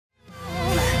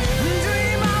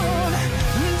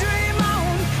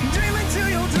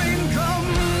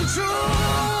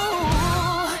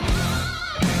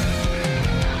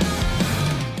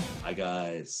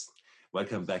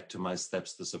Welcome back to My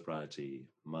Steps to Sobriety,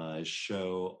 my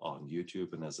show on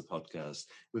YouTube and as a podcast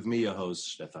with me, your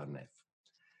host, Stefan Neff.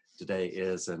 Today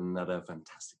is another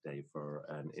fantastic day for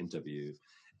an interview.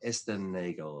 Esther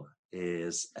Nagel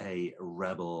is a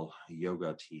rebel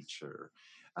yoga teacher,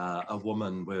 a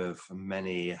woman with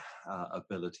many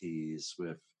abilities,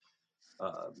 with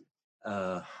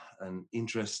an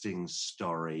interesting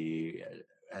story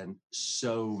and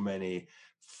so many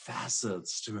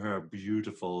facets to her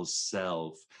beautiful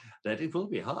self that it will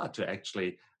be hard to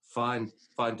actually find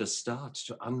a start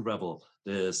to unravel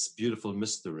this beautiful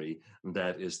mystery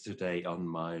that is today on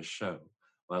my show.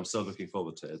 Well, I'm so looking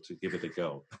forward to it, to give it a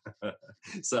go.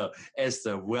 So,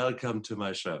 Esther, welcome to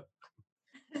my show.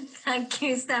 Thank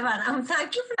you, Stefan. And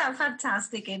thank you for that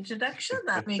fantastic introduction.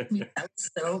 That makes me feel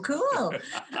so cool.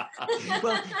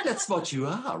 Well, that's what you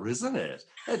are, isn't it?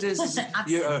 It is.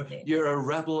 You're a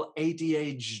rebel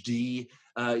ADHD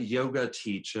yoga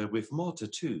teacher with more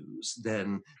tattoos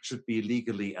than should be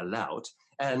legally allowed.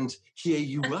 And here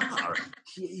you are.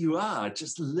 Here you are,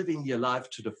 just living your life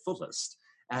to the fullest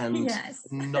and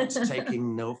not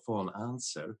taking no for an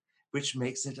answer, which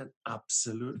makes it an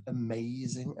absolute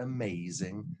amazing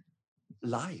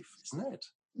life, isn't it?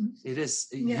 It is.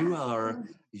 Yeah.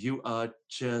 You are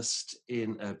just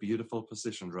in a beautiful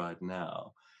position right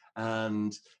now,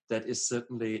 and that is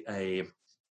certainly a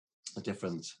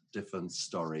different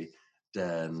story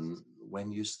than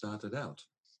when you started out,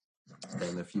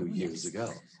 than a few years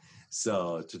ago.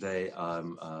 So today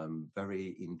I'm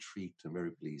very intrigued and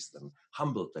very pleased and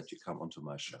humbled that you come onto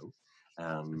my show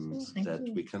and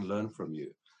we can learn from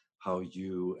you how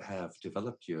you have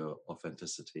developed your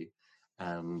authenticity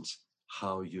and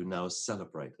how you now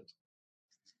celebrate it.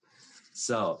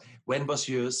 So when was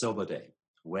your sober day?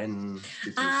 When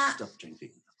did you stop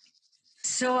drinking?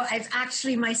 So it's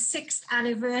actually my 6th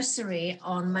anniversary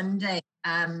on Monday,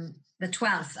 the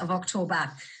 12th of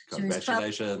October.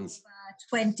 Congratulations.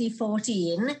 So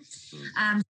 2014.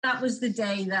 That was the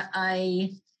day that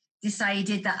I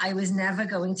decided that I was never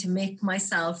going to make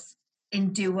myself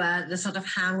endure the sort of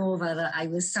hangover that I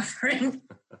was suffering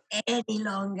any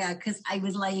longer, because I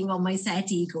was lying on my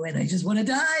settee going, I just want to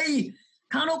die.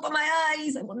 Can't open my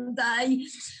eyes. I want to die.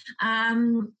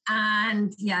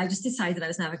 And yeah, I just decided I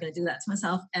was never going to do that to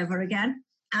myself ever again.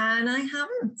 And I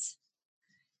haven't.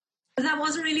 But that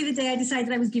wasn't really the day I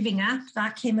decided I was giving up.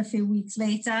 That came a few weeks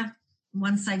later,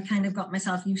 once I kind of got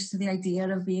myself used to the idea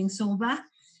of being sober.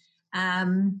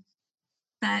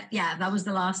 But yeah, that was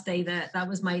the last day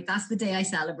that's the day I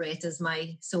celebrate as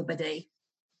my sober day.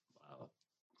 Wow.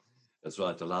 That's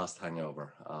right, the last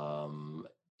hangover.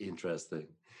 Interesting.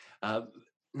 Now,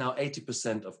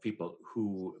 80% of people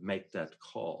who make that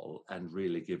call and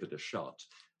really give it a shot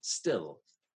still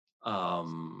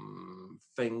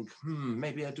think,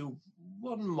 maybe I do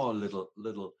one more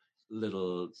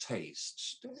little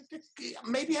taste.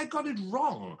 Maybe I got it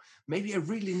wrong. Maybe I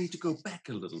really need to go back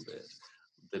a little bit.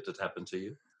 Did that happen to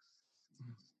you?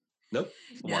 Nope.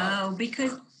 Wow. No,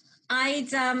 because I'd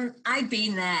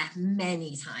been there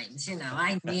many times. You know,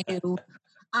 I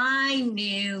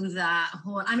knew that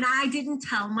whole. I mean, I didn't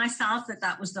tell myself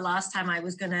that was the last time I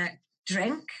was going to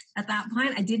drink. At that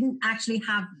point, I didn't actually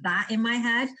have that in my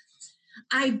head.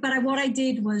 What I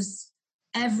did was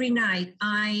every night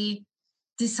I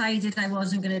decided I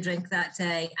wasn't going to drink that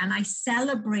day, and I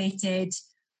celebrated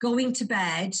going to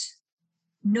bed,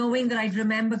 knowing that I'd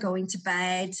remember going to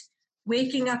bed,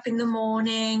 waking up in the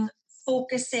morning,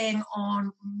 focusing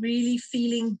on really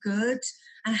feeling good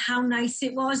and how nice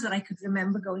it was that I could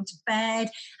remember going to bed,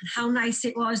 and how nice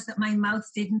it was that my mouth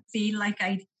didn't feel like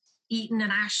I'd eaten an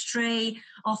ashtray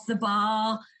off the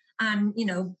bar and, you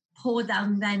know, pour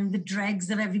down then the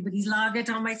dregs of everybody's lager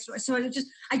down my throat. So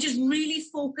I just really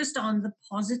focused on the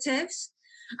positives,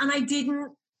 and I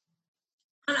didn't.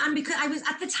 And because I was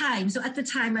at the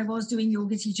time I was doing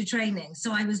yoga teacher training.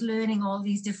 So I was learning all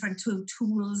these different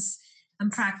tools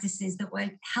and practices that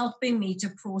were helping me to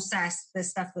process the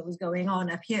stuff that was going on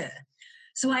up here.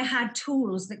 So I had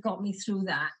tools that got me through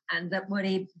that, and that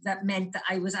meant that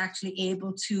I was actually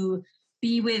able to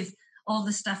be with all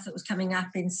the stuff that was coming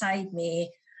up inside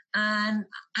me. And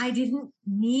I didn't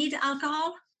need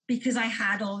alcohol because I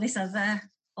had all this other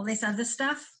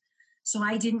stuff. So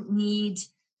I didn't need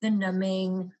the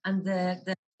numbing and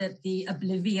the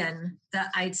oblivion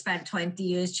that I'd spent 20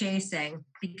 years chasing,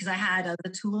 because I had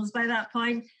other tools by that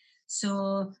point.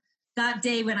 So that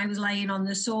day when I was lying on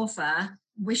the sofa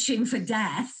wishing for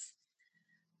death,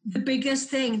 the biggest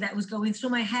thing that was going through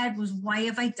my head was, why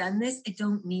have I done this? I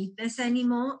don't need this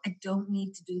anymore. I don't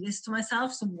need to do this to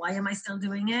myself. So why am I still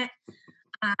doing it?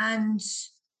 And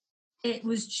it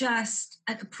was just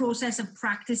a process of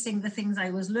practicing the things I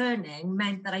was learning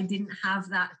meant that I didn't have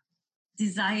that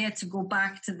desire to go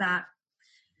back to that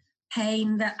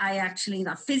pain that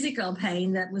that physical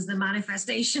pain that was the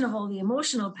manifestation of all the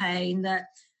emotional pain that,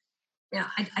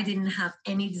 I didn't have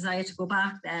any desire to go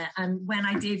back there. And when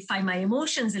I did find my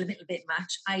emotions a little bit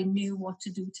much, I knew what to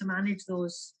do to manage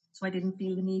those. So I didn't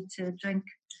feel the need to drink.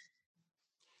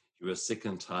 You were sick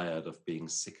and tired of being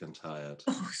sick and tired.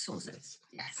 Oh, so sick.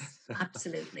 Yes,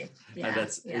 absolutely. Yeah,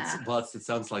 and whilst it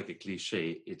sounds like a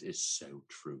cliche, it is so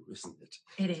true, isn't it?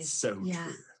 It is. It's so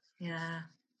true. Yeah.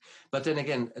 But then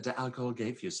again, the alcohol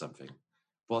gave you something.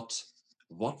 What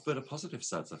were the positive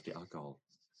sides of the alcohol?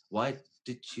 Why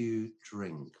did you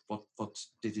drink? What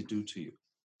did it do to you?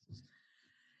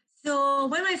 So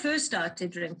when I first started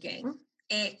drinking,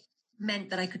 it meant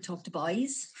that I could talk to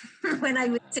boys. When I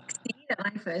was 16 and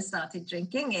I first started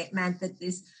drinking, it meant that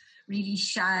this really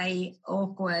shy,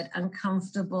 awkward,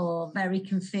 uncomfortable, very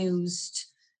confused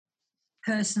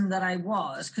person that I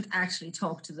was could actually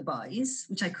talk to the boys,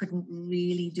 which I couldn't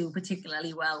really do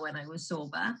particularly well when I was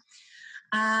sober.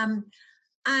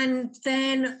 And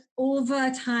then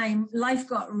over time, life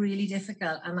got really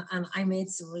difficult and I made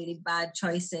some really bad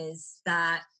choices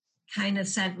that kind of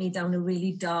sent me down a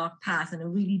really dark path and a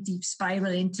really deep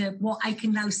spiral into what I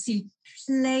can now see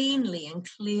plainly and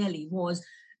clearly was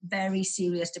very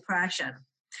serious depression.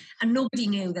 And nobody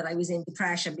knew that I was in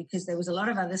depression because there was a lot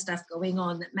of other stuff going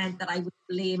on that meant that I was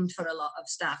blamed for a lot of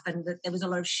stuff and that there was a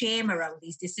lot of shame around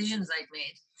these decisions I'd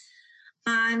made.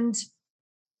 And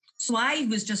so I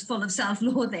was just full of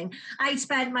self-loathing. I'd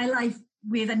spent my life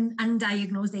with an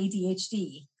undiagnosed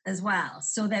ADHD as well.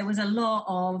 So there was a lot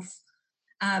of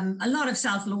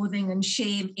self-loathing and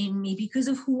shame in me because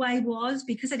of who I was,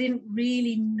 because I didn't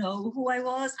really know who I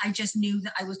was. I just knew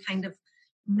that I was kind of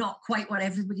not quite what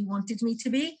everybody wanted me to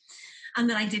be, and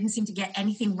that I didn't seem to get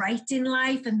anything right in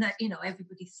life, and that,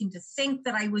 everybody seemed to think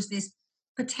that I was this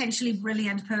potentially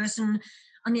brilliant person,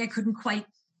 only I couldn't quite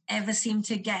ever seem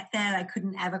to get there. I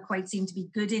couldn't ever quite seem to be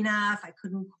good enough. I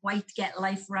couldn't quite get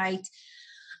life right.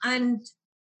 And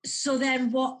so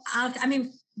then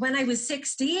when I was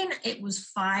 16, it was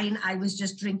fine. I was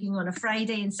just drinking on a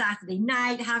Friday and Saturday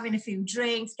night, having a few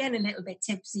drinks, getting a little bit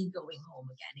tipsy, going home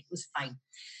again. It was fine.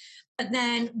 But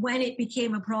then when it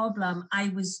became a problem, I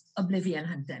was oblivion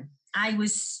hunting. I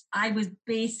was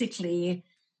basically,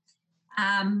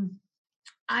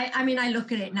 I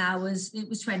look at it now as it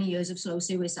was 20 years of slow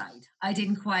suicide. I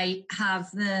didn't quite have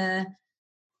the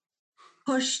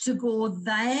push to go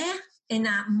there in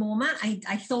that moment.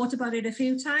 I thought about it a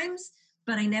few times,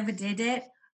 but I never did it.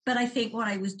 But I think what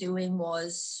I was doing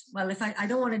was, well, if I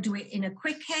don't want to do it in a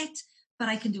quick hit, but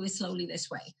I can do it slowly this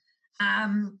way.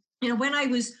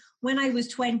 When I was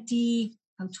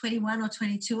 21 or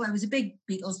 22, I was a big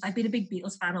Beatles. I've been a big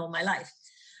Beatles fan all my life.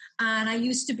 And I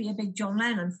used to be a big John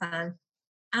Lennon fan.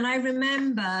 And I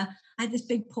remember I had this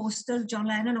big poster of John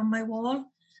Lennon on my wall.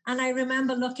 And I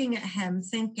remember looking at him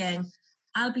thinking,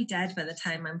 I'll be dead by the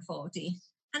time I'm 40.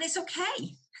 And it's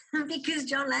okay because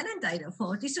John Lennon died at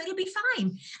 40, so it'll be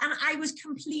fine. And I was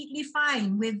completely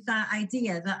fine with that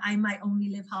idea that I might only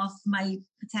live half my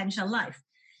potential life.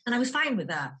 And I was fine with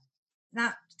that.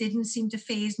 That didn't seem to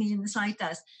faze me in the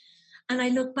slightest. And I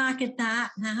look back at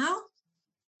that now,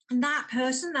 and that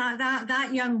person,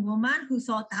 that young woman who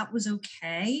thought that was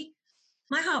okay,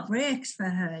 my heart breaks for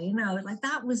her,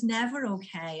 that was never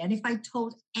okay. And if I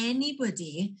told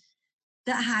anybody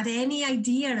that had any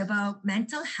idea about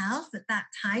mental health at that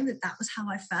time, that was how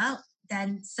I felt,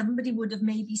 then somebody would have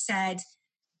maybe said,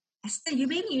 Esther,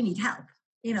 maybe you need help.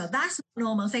 That's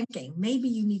normal thinking. Maybe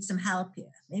you need some help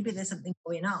here. Maybe there's something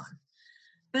going on.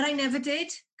 But I never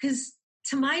did, because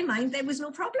to my mind, there was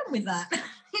no problem with that.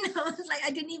 It's like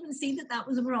I didn't even see that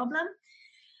was a problem.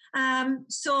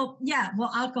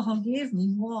 What alcohol gave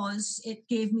me was it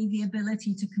gave me the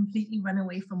ability to completely run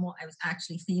away from what I was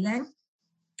actually feeling.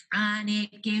 And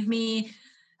it gave me,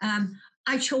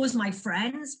 I chose my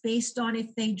friends based on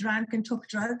if they drank and took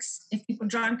drugs. If people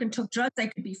drank and took drugs, I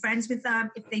could be friends with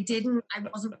them. If they didn't, I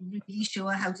wasn't really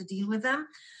sure how to deal with them.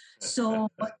 So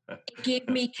it gave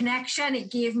me connection. It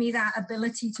gave me that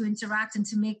ability to interact and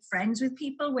to make friends with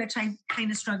people, which I kind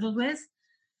of struggled with.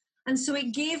 And so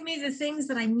it gave me the things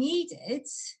that I needed.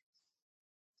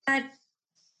 But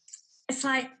it's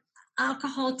like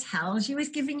alcohol tells you it's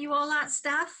giving you all that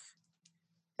stuff.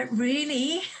 But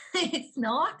really, it's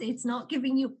not. It's not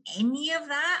giving you any of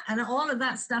that. And all of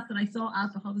that stuff that I thought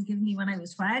alcohol was giving me when I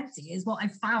was 20 is what I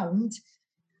found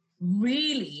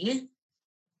really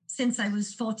since I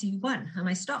was 41 and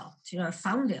I stopped. I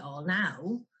found it all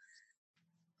now.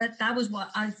 but that was what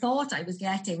I thought I was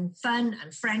getting: fun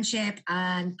and friendship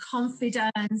and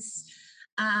confidence,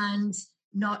 and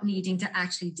not needing to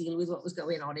actually deal with what was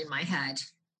going on in my head,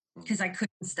 because I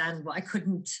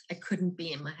couldn't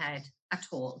be in my head at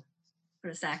all for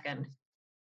a second.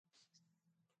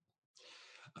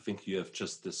 I think you have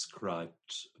just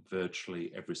described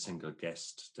virtually every single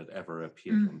guest that ever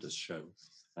appeared on this show.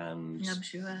 And I'm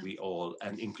sure. we all,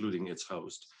 and including its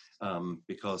host,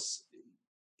 because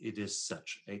it is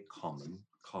such a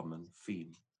common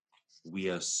theme. We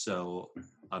are so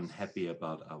unhappy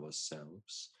about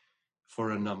ourselves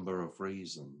for a number of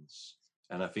reasons.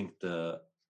 And I think the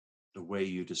way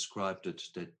you described it,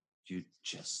 that you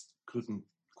just couldn't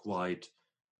quite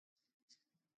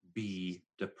be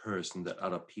the person that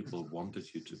other people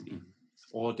wanted you to be,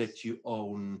 or that your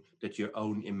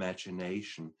own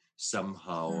imagination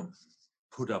somehow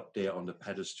put up there on the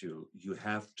pedestal. You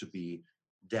have to be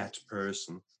that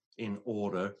person in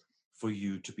order for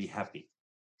you to be happy.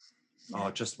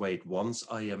 Just wait, once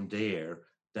I am there,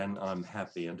 then I'm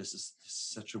happy. And this is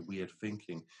such a weird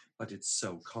thinking, but it's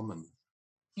so common.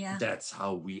 Yeah. That's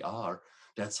how we are.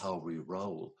 That's how we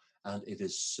roll. And it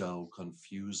is so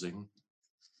confusing,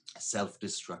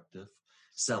 self-destructive,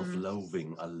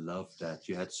 self-loathing. I love that.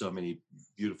 You had so many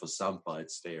beautiful sound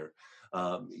bites there.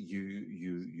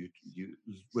 You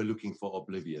were looking for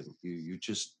oblivion. You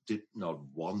just did not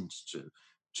want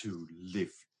to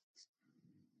live.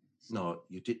 No,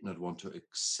 you did not want to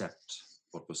accept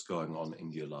what was going on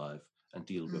in your life and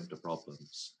deal with the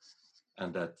problems.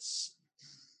 And that's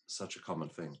such a common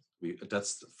thing.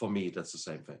 For me, that's the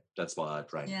same thing. That's why I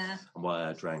drank. Yeah. And why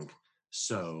I drank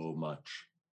so much.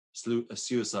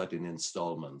 Suicide in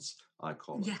installments, I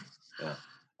call it. Yeah.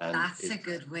 And that's a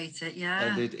good way to,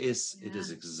 And it is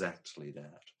exactly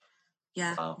that.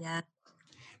 Yeah. Yeah.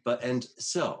 And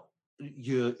so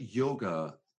your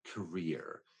yoga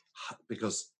career,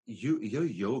 because your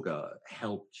yoga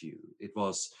helped you. It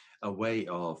was a way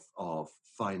of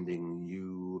finding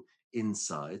new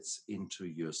insights into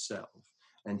yourself.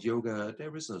 And yoga,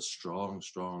 there is a strong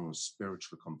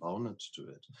spiritual component to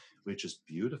it, which is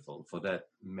beautiful. For that,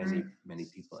 many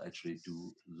people actually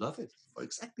do love it for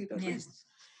exactly that reason.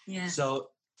 Yeah. So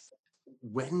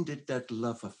when did that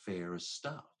love affair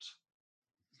start?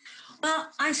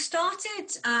 Well, I started,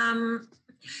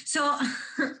 so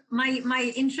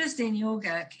my interest in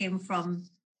yoga came from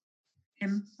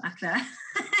him back there.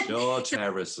 George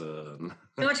Harrison.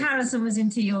 George Harrison was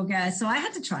into yoga, so I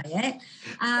had to try it.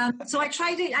 So I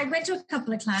tried it. I went to a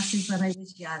couple of classes when I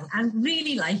was young and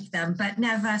really liked them, but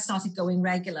never started going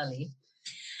regularly.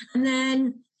 And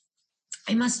then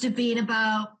it must have been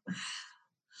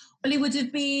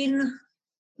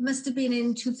must have been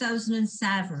in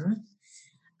 2007.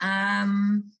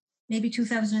 Maybe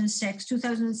 2006,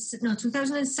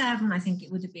 2007, I think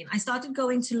it would have been. I started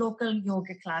going to local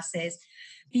yoga classes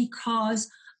because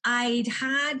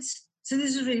so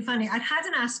this is really funny. I'd had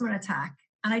an asthma attack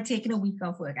and I'd taken a week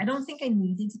off work. I don't think I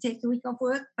needed to take the week off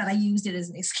work, but I used it as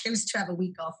an excuse to have a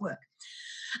week off work.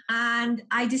 And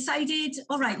I decided,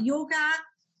 all right, yoga,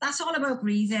 that's all about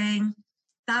breathing.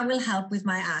 That will help with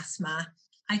my asthma.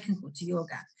 I can go to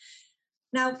yoga.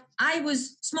 Now, I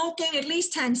was smoking at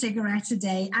least 10 cigarettes a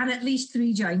day and at least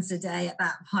 3 joints a day at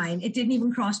that point. It didn't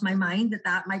even cross my mind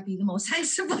that might be the most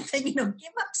sensible thing, give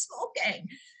up smoking.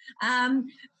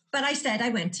 But I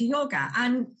went to yoga.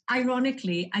 And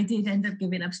ironically, I did end up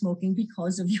giving up smoking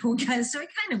because of yoga. So it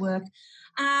kind of worked.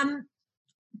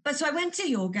 But so I went to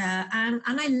yoga and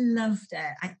I loved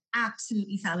it. I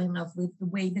absolutely fell in love with the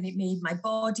way that it made my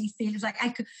body feel. It was like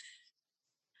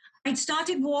I'd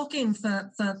started walking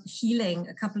for healing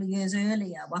a couple of years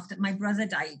earlier after my brother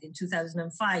died in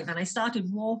 2005. And I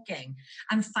started walking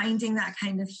and finding that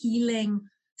kind of healing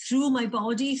through my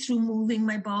body, through moving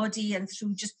my body and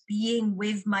through just being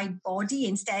with my body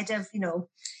instead of,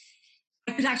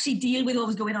 I could actually deal with what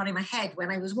was going on in my head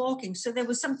when I was walking. So there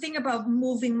was something about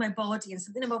moving my body and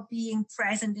something about being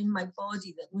present in my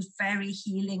body that was very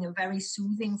healing and very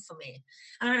soothing for me.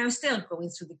 And I was still going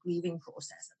through the grieving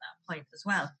process at that point as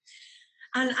well.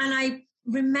 And I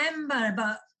remember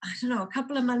about, a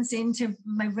couple of months into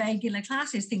my regular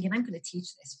classes thinking, I'm going to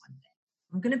teach this one day.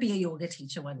 I'm going to be a yoga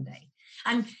teacher one day.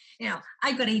 And,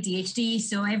 I've got ADHD,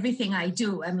 so everything I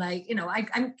do, I'm like,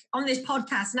 I'm on this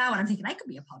podcast now and I'm thinking I could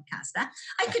be a podcaster.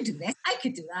 I could do this. I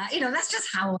could do that. That's just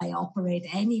how I operate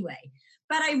anyway.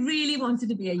 But I really wanted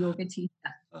to be a yoga teacher.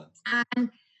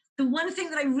 And the one thing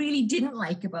that I really didn't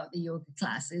like about the yoga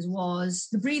classes was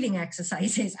the breathing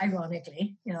exercises,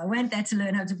 ironically. I went there to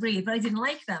learn how to breathe, but I didn't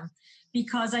like them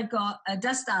because I've got a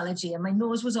dust allergy and my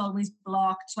nose was always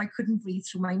blocked, so I couldn't breathe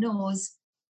through my nose.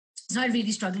 So I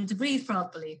really struggled to breathe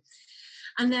properly.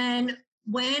 And then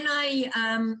when I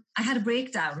had a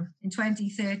breakdown in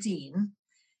 2013,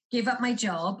 gave up my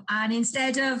job, and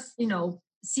instead of,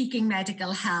 seeking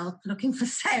medical help, looking for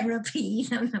therapy,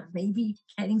 maybe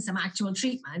getting some actual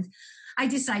treatment, I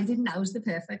decided now's the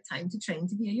perfect time to train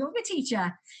to be a yoga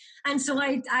teacher. And so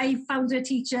I found a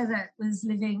teacher that was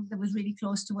really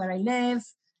close to where I live,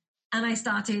 and I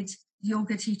started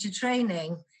yoga teacher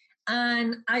training.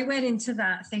 And I went into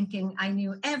that thinking I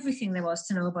knew everything there was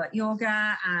to know about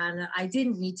yoga, and I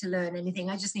didn't need to learn anything.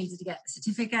 I just needed to get the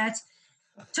certificate.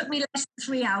 It took me less than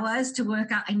 3 hours to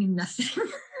work out. I knew nothing,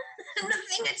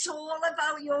 nothing at all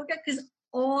about yoga, because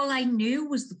all I knew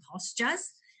was the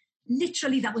postures.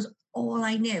 Literally, that was all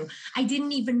I knew. I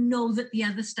didn't even know that the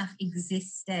other stuff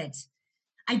existed.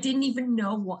 I didn't even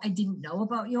know what I didn't know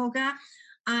about yoga.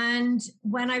 And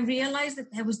when I realized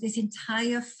that there was this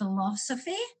entire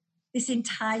philosophy, this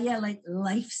entire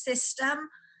life system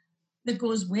that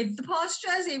goes with the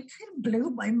postures, it kind of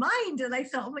blew my mind. And I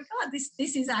thought, oh my God,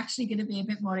 this is actually going to be a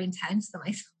bit more intense than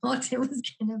I thought it was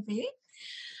going to be.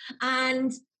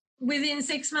 And within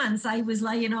 6 months, I was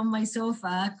lying on my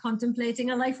sofa contemplating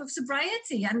a life of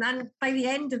sobriety. And then by the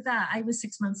end of that, I was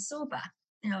 6 months sober,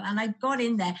 and I got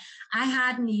in there. I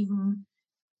hadn't even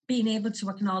been able to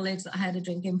acknowledge that I had a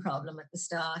drinking problem at the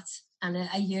start. And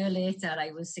a year later,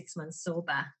 I was 6 months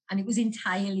sober. And it was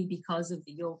entirely because of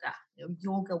the yoga.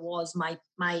 Yoga was my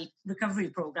recovery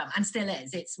program, and still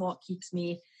is. It's what keeps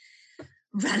me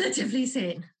relatively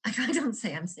sane. I don't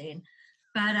say I'm sane,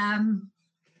 but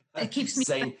it keeps me...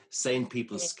 Sane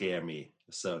people scare me.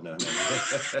 So no.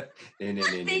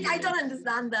 I don't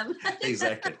understand them.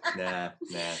 Exactly. Nah.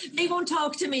 They won't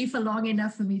talk to me for long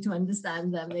enough for me to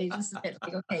understand them. They just a bit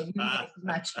like, okay, you make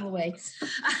much, go away.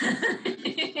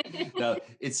 No,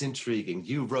 it's intriguing.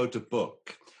 You wrote a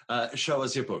book. Show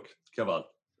us your book. Come on,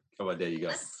 there you go.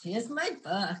 Yes, here's my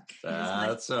book.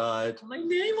 That's right. My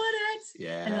name on it.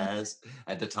 Yes.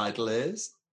 And the title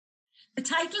is? The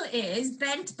title is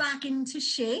Bent Back into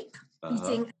Shape,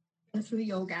 Eating Through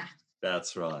Yoga.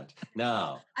 That's right.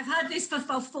 Now, I've had this for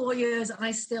about 4 years, and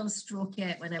I still stroke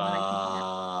it whenever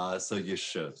I so you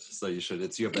should.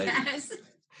 It's your baby. Yes.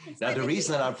 Now, the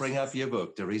reason I bring up your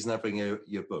book,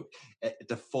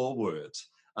 the foreword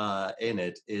in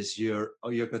it is your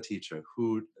yoga teacher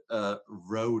who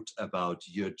wrote about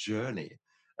your journey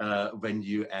when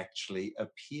you actually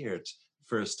appeared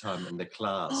first time in the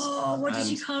class. Oh, what did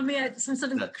you call me? Some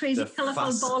sort of crazy,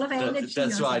 colourful ball of energy.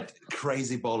 That's right,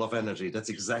 crazy ball of energy. That's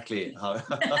exactly how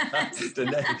the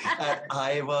name. And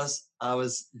I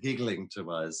was giggling to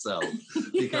myself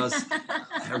because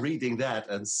reading that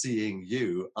and seeing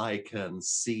you, I can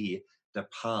see the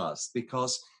past,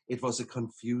 because it was a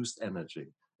confused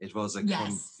energy. It was a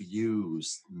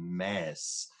confused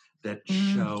mess that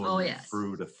showed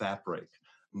through the fabric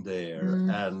there.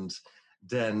 And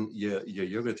then your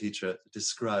yoga teacher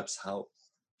describes how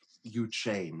you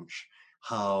change,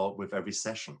 how with every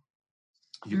session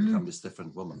you become this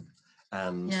different woman.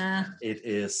 And it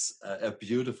is a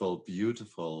beautiful,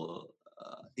 beautiful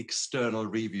external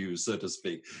review, so to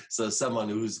speak. So someone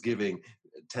who's giving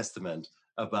testament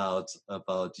about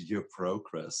your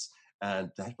progress.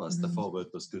 And that was, the foreword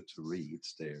was good to read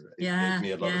there. It gave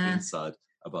me a lot of insight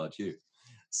about you.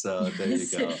 So there you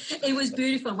go. It was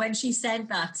beautiful. When she sent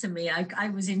that to me, I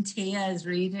was in tears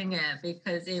reading it,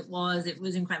 because it was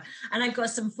incredible. And I've got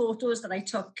some photos that I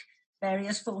took,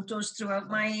 various photos throughout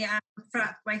my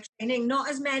training. Not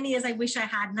as many as I wish I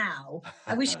had now.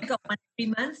 I wish I got one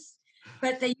every month.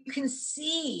 But that you can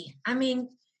see,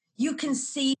 you can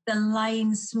see the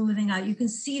lines smoothing out. You can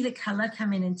see the color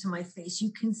coming into my face.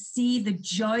 You can see the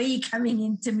joy coming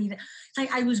into me. It's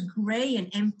like I was gray and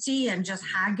empty and just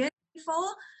haggard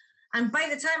before. And by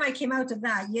the time I came out of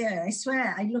that year, I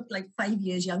swear I looked like 5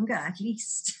 years younger at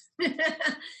least.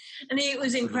 And it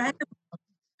was incredible.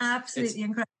 Absolutely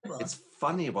incredible. It's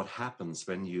funny what happens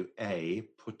when you A,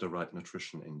 put the right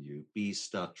nutrition in you, B,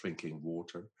 start drinking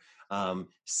water,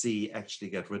 C, actually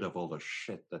get rid of all the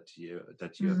shit that you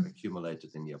have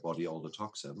accumulated in your body, all the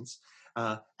toxins,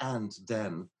 and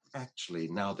then actually,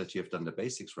 now that you've done the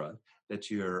basics right, that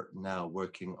you're now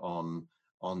working on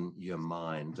your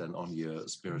mind and on your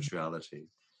spirituality,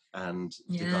 and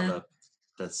develop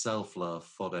that self-love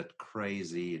for that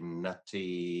crazy,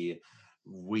 nutty,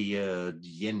 weird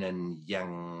yin and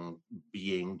yang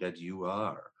being that you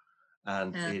are.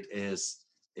 And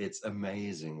it's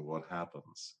amazing what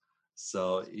happens.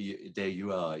 So there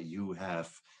you are.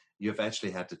 You've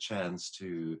actually had the chance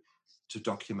to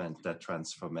document that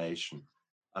transformation.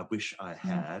 I wish I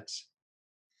had,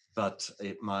 but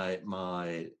my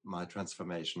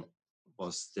transformation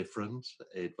was different.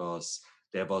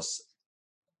 There was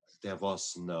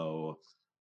no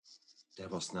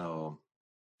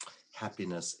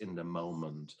happiness in the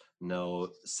moment, no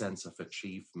sense of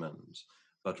achievement,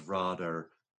 but rather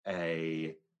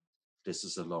this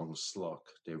is a long slog.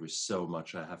 There is so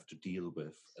much I have to deal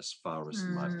with as far as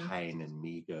my pain in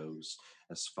me goes,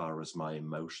 as far as my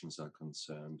emotions are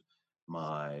concerned,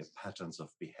 my patterns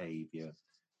of behavior.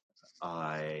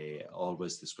 I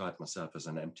always describe myself as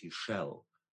an empty shell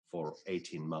for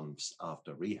 18 months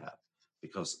after rehab,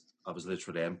 because I was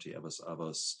literally empty.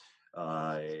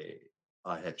 I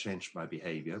had changed my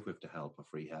behavior with the help of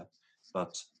rehab,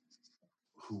 but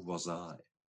who was I?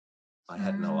 I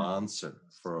had no answer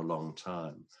for a long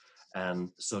time.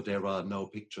 And so there are no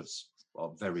pictures,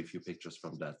 or very few pictures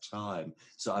from that time.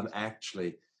 So I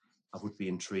would be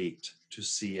intrigued to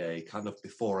see a kind of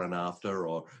before and after,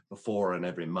 or before and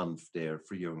every month there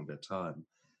during the time.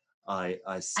 I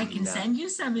can send you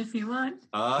some if you want.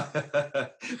 Of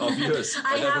yours.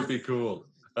 That would be cool.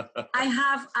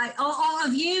 All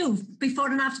of you, before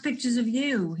and after pictures of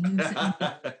you.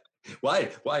 Why?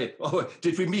 Oh,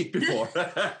 did we meet before?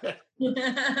 No,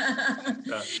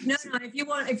 if you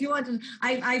want,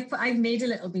 I've made a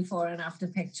little before and after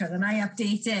picture, and I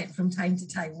update it from time to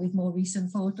time with more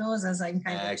recent photos as I'm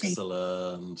kind of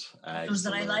excellent photos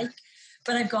that I like.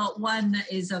 But I've got one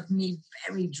that is of me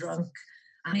very drunk,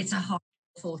 and it's a hot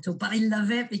photo, but I love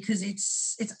it because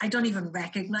it's I don't even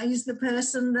recognize the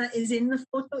person that is in the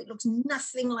photo. It looks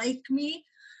nothing like me,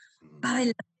 but I love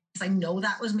it because I know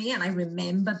that was me, and I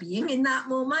remember being in that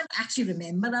moment. I actually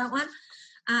remember that one.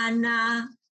 And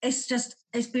it's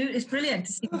brilliant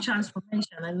to see the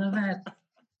transformation. I love it.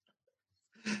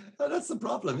 Oh, that's the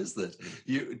problem, isn't it?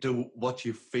 You do what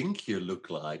you think you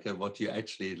look like and what you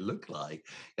actually look like.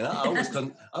 You know, I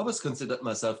always considered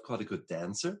myself quite a good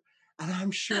dancer, and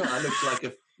I'm sure I looked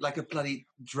like a bloody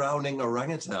drowning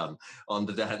orangutan on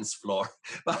the dance floor.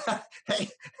 But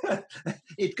hey,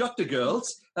 it got the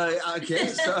girls. I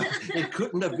guess it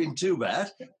couldn't have been too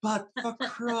bad. But for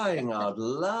crying out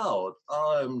loud,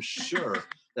 I'm sure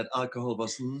that alcohol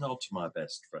was not my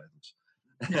best friend.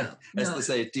 As they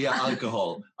say, dear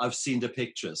alcohol, I've seen the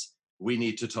pictures. We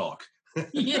need to talk.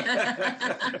 Yeah.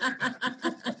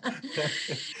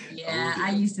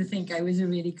 I used to think I was a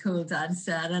really cool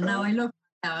dancer, and now I look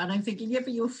and I'm thinking, but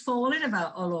you were falling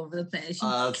about all over the place.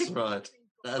 That's right.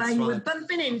 You were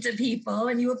bumping into people,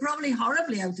 and you were probably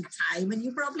horribly out of time, and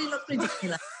you probably looked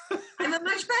ridiculous. I'm a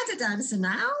much better dancer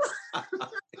now.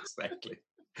 Exactly.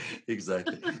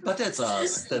 But that's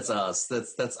us.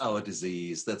 That's our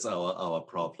disease. That's our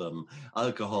problem.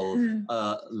 Alcohol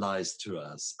lies to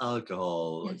us.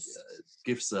 Alcohol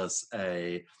gives us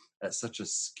such a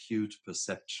skewed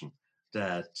perception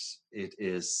that it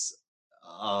is.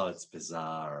 Oh, it's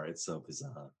bizarre. It's so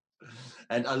bizarre.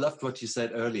 And I loved what you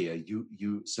said earlier.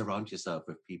 You surround yourself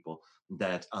with people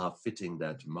that are fitting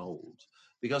that mold,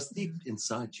 because deep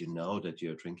inside you know that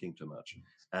you're drinking too much,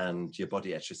 and your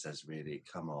body actually says, really,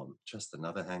 come on, just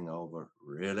another hangover,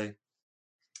 really?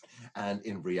 And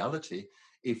in reality,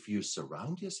 if you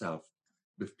surround yourself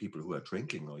with people who are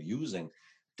drinking or using,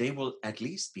 they will at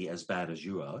least be as bad as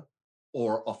you are,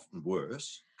 or often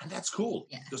worse. And that's cool,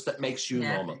 because that makes you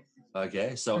normal.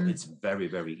 Okay, so it's very,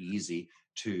 very easy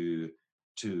to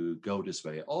go this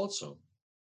way. Also,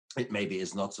 it maybe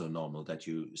is not so normal that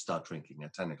you start drinking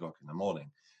at 10 o'clock in the morning,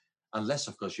 unless,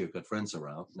 of course, you've got friends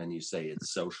around, and then you say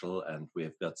it's social, and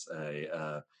we've got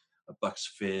a Bucks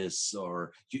Fizz,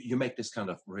 or you make this kind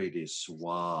of really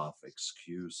suave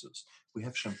excuses. We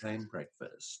have champagne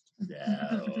breakfast.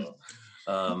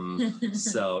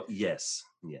 So yes.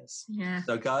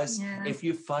 So guys, if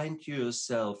you find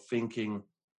yourself thinking,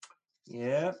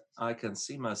 yeah, I can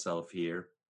see myself here,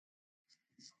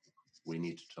 we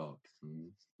need to talk.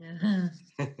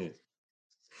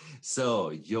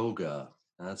 So yoga,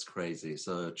 that's crazy.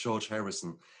 So George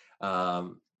Harrison,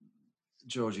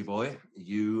 Georgie boy,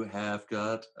 you have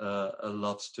got a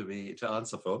lot to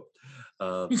answer for.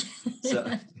 So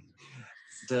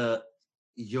the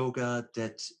yoga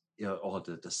that, or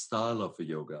the style of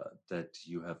yoga that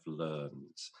you have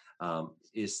learned,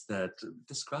 is that,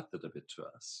 describe it a bit to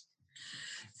us.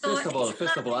 So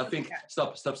first of all, I think,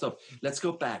 stop. Let's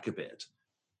go back a bit.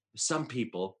 Some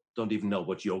people don't even know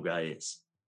what yoga is.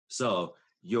 So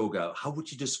yoga, how would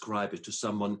you describe it to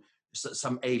someone,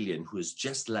 some alien who has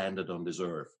just landed on this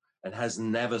earth and has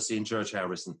never seen George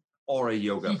Harrison or a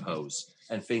yoga pose,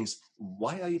 and thinks,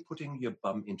 why are you putting your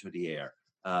bum into the air?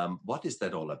 What is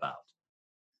that all about?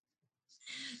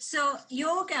 So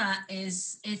yoga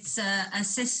it's a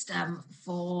system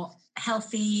for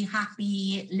healthy,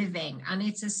 happy living, and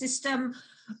it's a system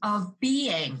of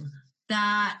being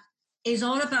that is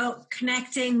all about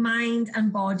connecting mind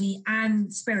and body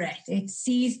and spirit.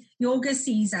 Yoga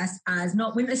sees us as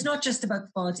it's not just about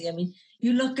the body. I mean,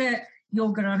 you look at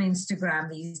yoga on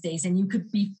Instagram these days and you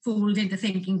could be fooled into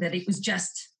thinking that it was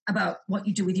just about what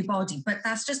you do with your body, but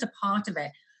that's just a part of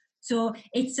it. So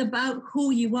it's about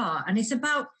who you are, and it's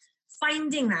about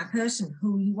finding that person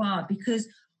who you are, because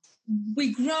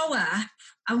we grow up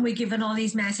and we're given all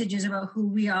these messages about who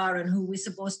we are and who we're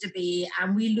supposed to be,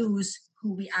 and we lose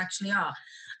who we actually are.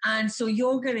 And so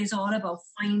yoga is all about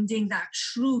finding that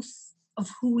truth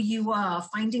of who you are,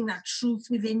 finding that truth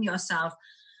within yourself,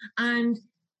 and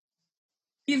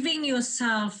giving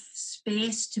yourself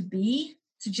space to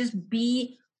just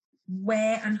be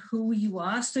where and who you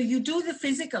are. So you do the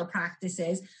physical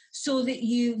practices so that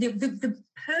the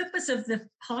purpose of the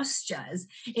postures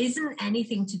isn't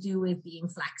anything to do with being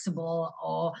flexible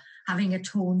or having a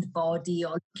toned body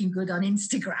or looking good on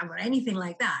Instagram or anything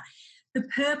like that. The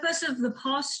purpose of the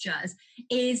postures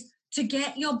is to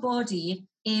get your body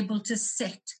able to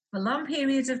sit for long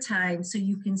periods of time, so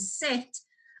you can sit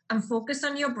and focus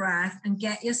on your breath and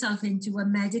get yourself into a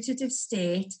meditative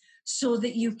state, so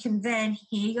that you can then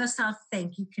hear yourself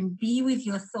think, you can be with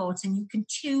your thoughts, and you can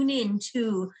tune in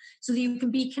too, so that you can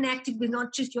be connected with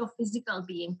not just your physical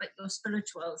being, but your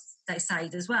spiritual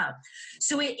side as well.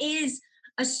 So it is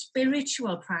a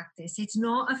spiritual practice. It's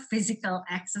not a physical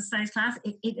exercise class.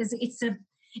 It's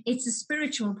a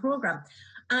spiritual program.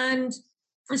 And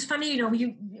it's funny, you know,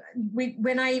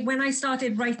 when I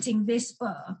started writing this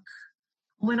book,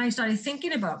 when I started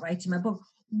thinking about writing my book,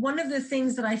 one of the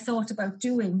things that I thought about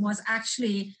doing was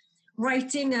actually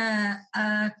writing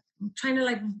trying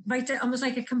to write almost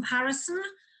like a comparison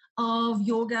of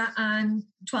yoga and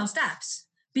 12 steps,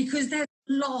 because there's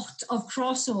a lot of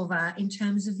crossover in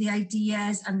terms of the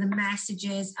ideas and the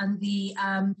messages and the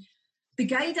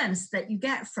guidance that you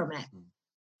get from it.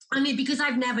 I mean, because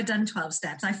I've never done 12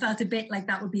 steps, I felt a bit like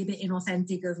that would be a bit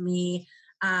inauthentic of me.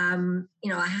 You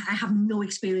know, I have no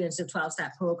experience of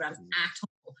 12-step programs at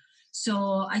all.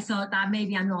 So I thought that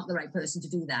maybe I'm not the right person to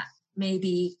do that.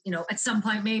 Maybe, you know, at some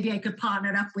point, maybe I could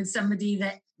partner up with somebody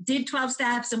that did 12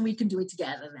 steps and we can do it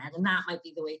together then. And that might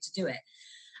be the way to do it.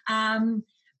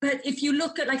 But if you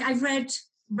look at, I've read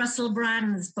Russell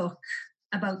Brand's book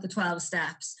about the 12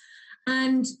 steps,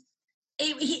 and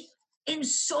in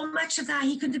so much of that,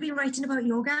 he couldn't have been writing about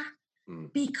yoga,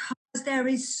 because there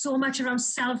is so much around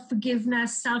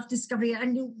self-forgiveness, self-discovery,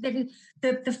 and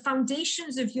the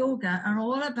foundations of yoga are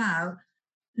all about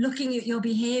looking at your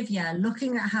behavior,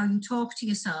 looking at how you talk to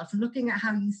yourself, looking at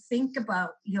how you think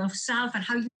about yourself and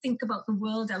how you think about the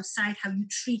world outside, how you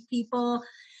treat people,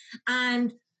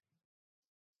 and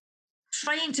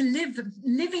trying to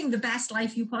living the best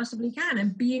life you possibly can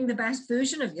and being the best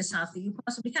version of yourself that you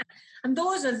possibly can. And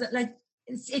those are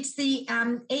it's the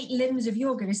 8 limbs of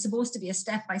yoga. It's supposed to be a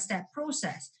step-by-step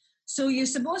process. So you're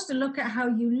supposed to look at how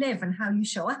you live and how you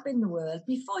show up in the world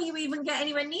before you even get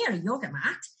anywhere near a yoga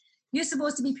mat. You're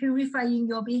supposed to be purifying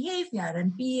your behavior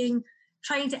and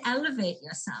trying to elevate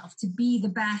yourself to be the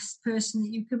best person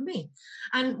that you can be.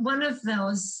 And one of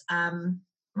those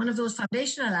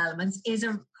foundational elements is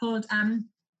called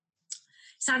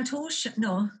Santosha.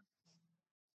 No,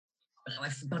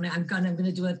 I've forgotten it. I'm going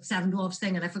to do a Seven Dwarfs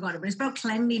thing and I forgot it, but it's about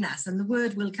cleanliness, and the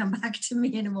word will come back to me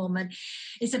in a moment.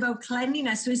 It's about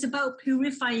cleanliness. So it's about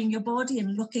purifying your body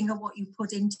and looking at what you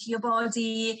put into your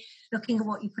body, looking at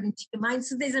what you put into your mind.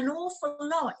 So there's an awful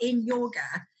lot in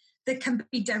yoga that can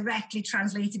be directly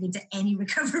translated into any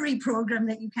recovery program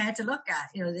that you care to look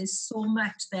at. You know, there's so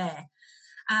much there.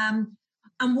 And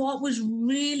what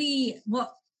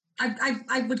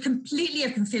I would completely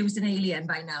have confused an alien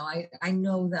by now. I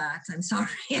know that. I'm sorry,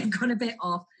 I've gone a bit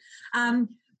off.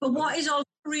 But what is also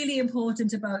really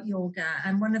important about yoga,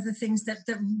 and one of the things that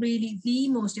really the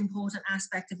most important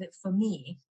aspect of it for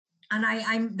me, and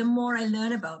I'm the more I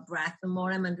learn about breath, the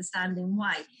more I'm understanding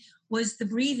why, was the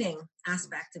breathing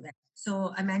aspect of it.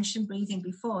 So I mentioned breathing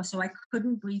before. So I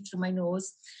couldn't breathe through my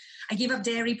nose. I gave up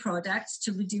dairy products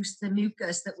to reduce the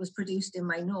mucus that was produced in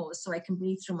my nose, so I can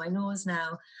breathe through my nose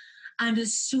now. And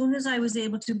as soon as I was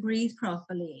able to breathe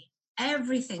properly,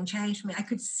 everything changed for me. I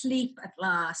could sleep at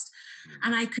last,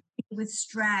 and I could deal with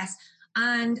stress.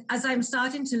 And as I'm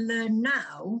starting to learn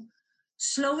now,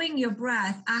 slowing your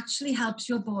breath actually helps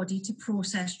your body to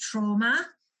process trauma,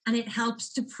 and it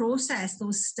helps to process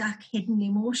those stuck hidden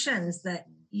emotions that,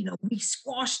 you know, we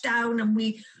squash down and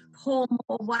we pour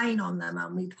more wine on them,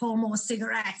 and we pour more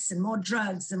cigarettes and more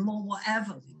drugs and more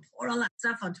whatever. We pour all that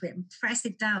stuff onto it and press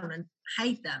it down and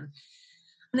hide them.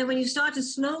 And then when you start to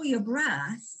slow your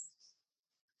breath,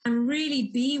 and really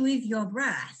be with your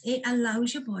breath, it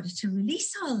allows your body to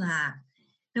release all that.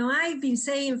 Now, I've been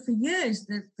saying for years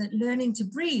that learning to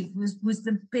breathe was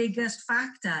the biggest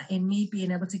factor in me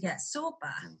being able to get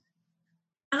sober.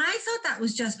 And I thought that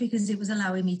was just because it was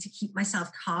allowing me to keep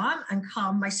myself calm and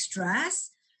calm my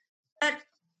stress. But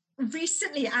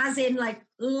recently, as in like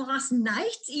last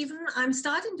night, even, I'm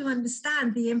starting to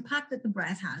understand the impact that the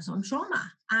breath has on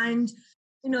trauma. And,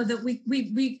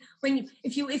 that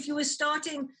if you were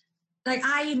starting, like,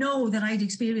 I know that I'd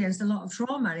experienced a lot of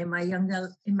trauma in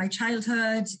my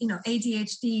childhood,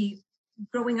 ADHD,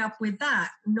 growing up with that,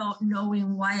 not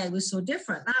knowing why I was so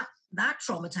different. That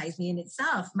traumatized me in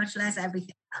itself, much less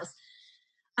everything else.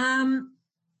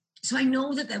 So I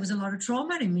know that there was a lot of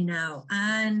trauma in me now.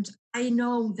 And I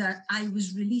know that I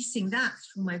was releasing that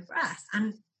through my breath.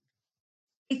 And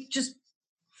it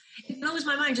blows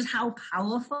my mind just how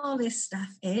powerful this stuff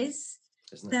is.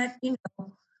 That,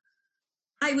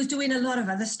 I was doing a lot of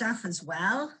other stuff as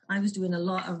well. I was doing a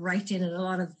lot of writing and a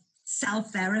lot of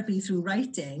self-therapy through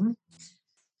writing.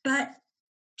 But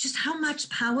just how much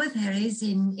power there is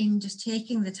in just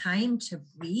taking the time to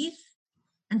breathe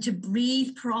and to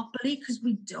breathe properly, because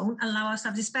we don't allow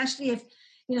ourselves, especially if,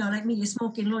 like me, you're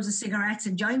smoking loads of cigarettes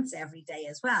and joints every day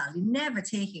as well. You're never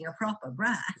taking a proper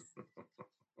breath.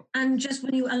 And just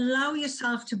when you allow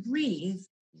yourself to breathe,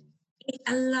 it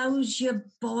allows your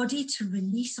body to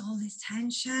release all this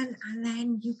tension, and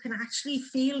then you can actually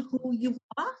feel who you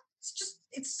are.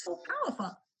 It's so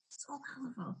powerful. So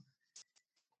powerful.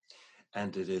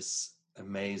 And it is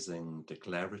amazing the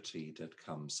clarity that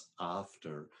comes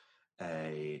after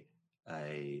a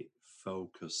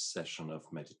focus session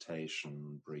of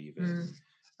meditation, breathing,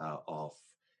 of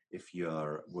if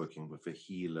you're working with a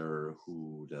healer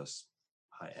who does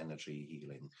high energy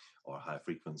healing or high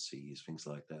frequencies, things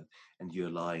like that, and you're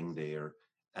lying there,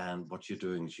 and what you're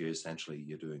doing is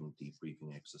you're doing deep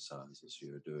breathing exercises,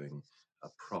 you're doing a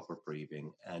proper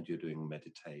breathing, and you're doing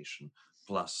meditation,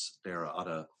 plus there are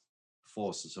other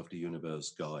forces of the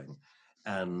universe going,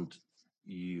 and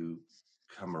you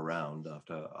come around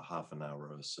after a half an hour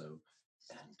or so,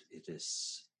 and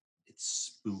it's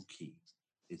spooky.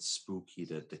 It's spooky,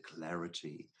 the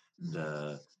clarity,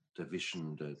 the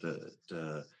vision,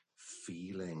 the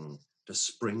feeling, the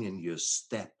spring in your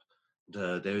step.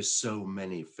 There's so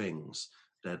many things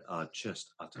that are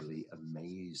just utterly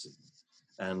amazing.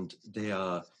 And they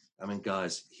are,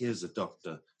 guys, here's a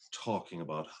doctor talking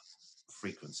about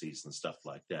frequencies and stuff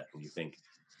like that, and you think,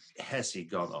 has he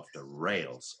gone off the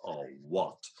rails or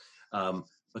what?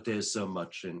 But there's so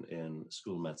much in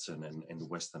school medicine and in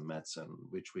Western medicine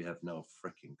which we have no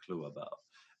freaking clue about.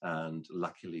 And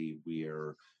luckily,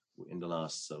 we're in the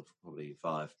last probably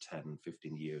 5, 10,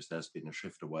 15 years, there's been a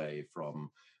shift away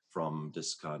from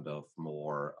this kind of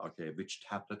more, okay, which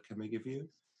tablet can we give you?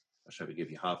 Shall we give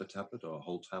you half a tablet or a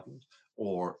whole tablet?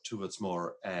 Or towards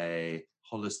more a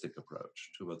holistic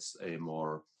approach, towards a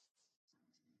more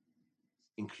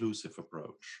inclusive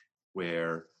approach,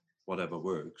 where whatever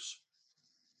works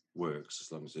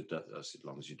as long as it does, as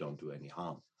long as you don't do any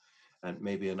harm, and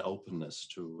maybe an openness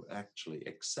to actually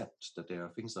accept that there are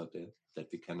things out there that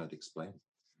we cannot explain.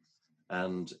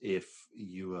 And if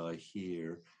you are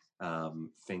here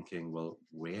thinking, well,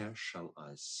 where shall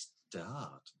I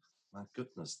start? My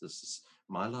goodness,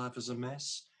 my life is a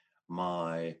mess.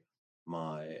 My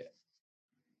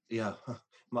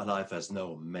life has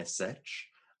no message.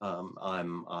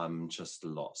 I'm just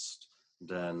lost.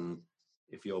 Then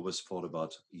if you always thought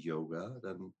about yoga,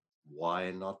 then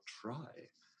why not try?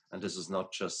 And this is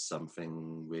not just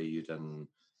something where you then,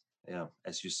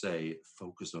 as you say,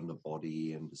 focus on the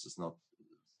body. And this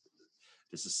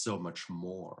is so much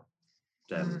more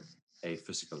than a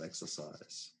physical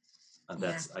exercise. And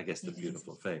that's, I guess, the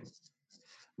beautiful thing.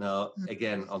 Now,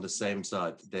 again, on the same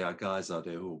side, there are guys out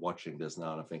there who are watching this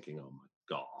now and are thinking, oh my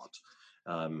God,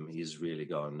 he's really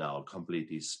gone now,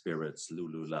 completely spirits,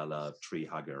 Lulu Lala, tree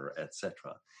hugger,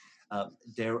 etc.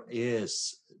 There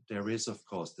is, of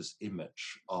course, this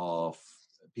image of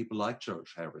people like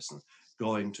George Harrison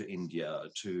going to India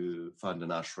to find an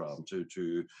ashram,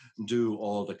 to do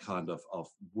all the kind of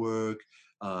work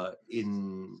that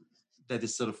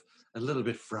is sort of a little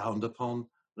bit frowned upon,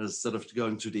 as sort of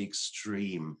going to the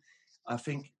extreme. I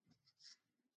think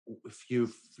if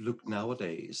you look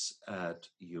nowadays at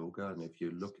yoga, and if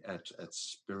you look at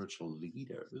spiritual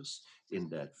leaders in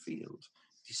that field,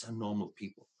 these are normal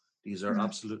people. These are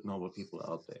absolute normal people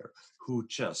out there who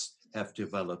just have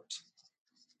developed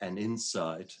an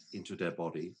insight into their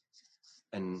body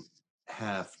and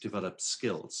have developed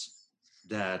skills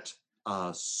that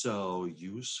are so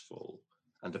useful.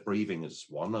 And the breathing is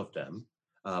one of them.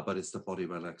 but it's the body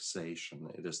relaxation.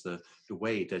 It is the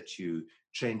way that you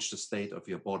change the state of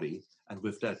your body, and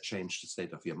with that change the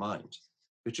state of your mind,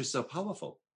 which is so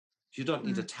powerful. You don't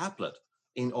need a tablet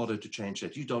in order to change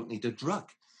it. You don't need a drug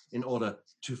in order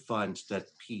to find that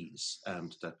peace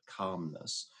and that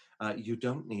calmness. You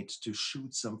don't need to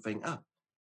shoot something up.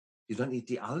 You don't need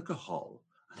the alcohol.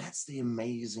 That's the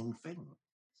amazing thing.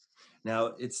 Now,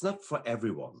 it's not for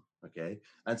everyone, okay?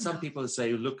 And some people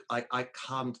say, look, I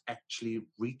can't actually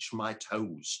reach my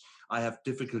toes. I have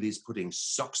difficulties putting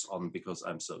socks on because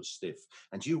I'm so stiff.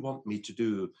 And you want me to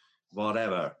do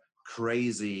whatever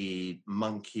crazy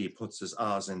monkey puts his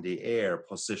ass in the air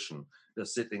position, the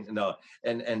sitting, no,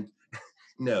 and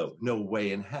no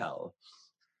way in hell.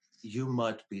 You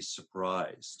might be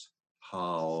surprised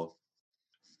how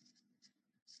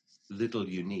little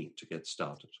you need to get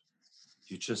started.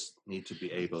 You just need to be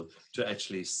able to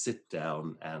actually sit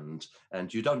down, and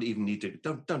you don't even need to,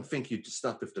 don't think you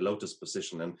start with the lotus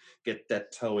position and get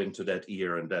that toe into that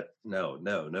ear and that, no.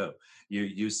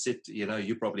 You sit,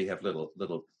 you probably have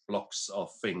little blocks of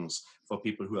things for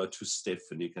people who are too stiff,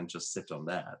 and you can just sit on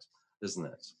that, isn't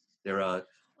it? There are...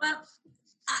 Well,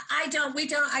 I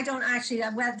don't actually,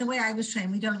 the way I was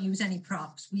trained, we don't use any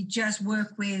props. We just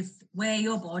work with where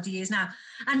your body is now.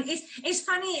 And it's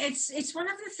funny, it's one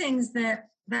of the things that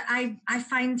I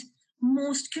find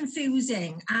most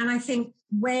confusing. And I think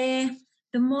where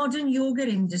the modern yoga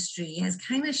industry has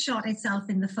kind of shot itself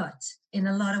in the foot in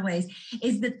a lot of ways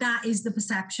is that is the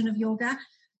perception of yoga.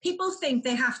 People think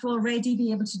they have to already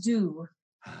be able to do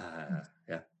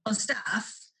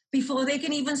stuff before they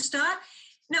can even start.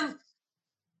 Now,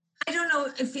 I don't know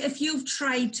if you've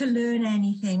tried to learn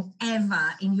anything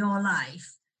ever in your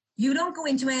life. You don't go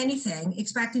into anything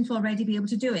expecting to already be able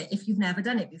to do it if you've never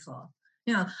done it before.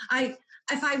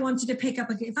 If I wanted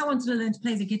to learn to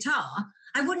play the guitar,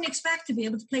 I wouldn't expect to be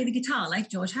able to play the guitar like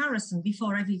George Harrison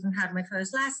before I've even had my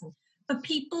first lesson. But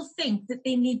people think that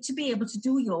they need to be able to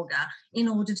do yoga in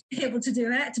order to be able to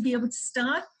do it, to be able to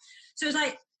start. So it's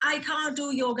like, I can't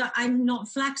do yoga, I'm not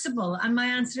flexible. And my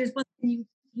answer is, well,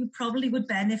 you probably would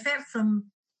benefit from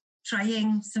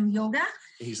trying some yoga.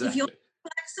 Exactly. If you're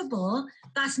flexible,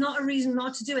 that's not a reason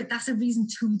not to do it. That's a reason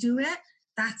to do it.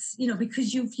 That's,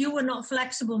 because if you are not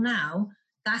flexible now,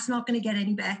 that's not going to get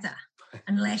any better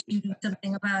unless you do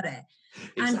something about it.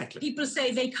 Exactly. And people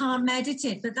say they can't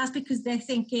meditate, but that's because they're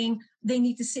thinking they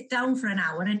need to sit down for an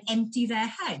hour and empty their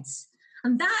heads.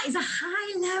 And that is a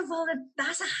high level.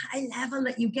 That's a high level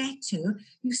that you get to.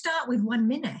 You start with 1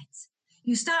 minute.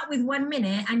 You start with 1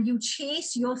 minute and you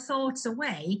chase your thoughts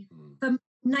away for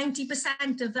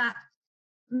 90% of that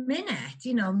minute.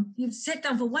 You sit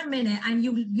down for 1 minute and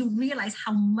you realize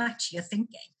how much you're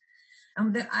thinking.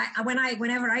 And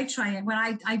whenever I try it,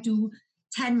 when I do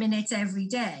 10 minutes every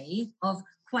day of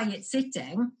quiet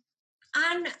sitting,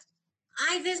 and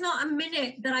there's not a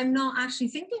minute that I'm not actually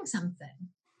thinking something,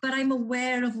 but I'm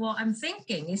aware of what I'm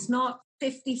thinking. It's not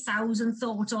 50,000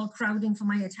 thoughts all crowding for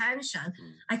my attention.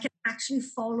 I can actually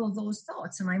follow those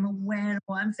thoughts and I'm aware of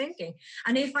what I'm thinking.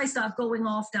 And if I start going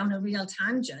off down a real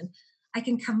tangent, I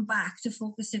can come back to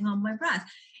focusing on my breath.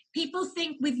 People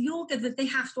think with yoga that they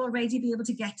have to already be able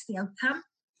to get to the outcome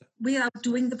without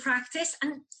doing the practice.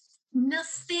 And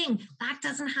nothing. That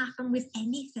doesn't happen with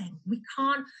anything. We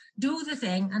can't do the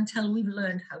thing until we've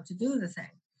learned how to do the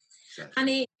thing. Exactly.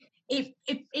 And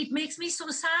it makes me so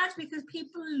sad because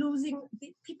people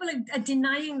are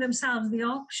denying themselves the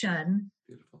option.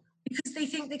 Beautiful. Because they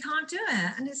think they can't do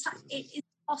it. And it's like, it's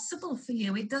possible for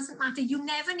you. It doesn't matter. You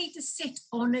never need to sit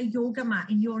on a yoga mat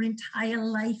in your entire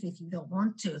life if you don't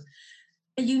want to.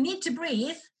 You need to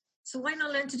breathe. So why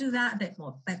not learn to do that a bit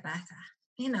better?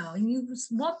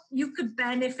 You could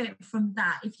benefit from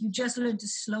that if you just learn to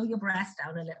slow your breath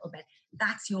down a little bit.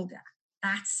 That's yoga.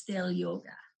 That's still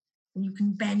yoga. And you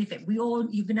can benefit. You're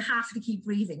going to have to keep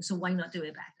breathing, so why not do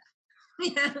it better?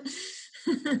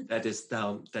 That is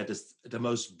the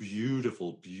most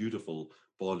beautiful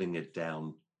boiling it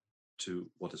down to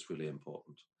what is really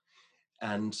important.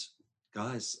 And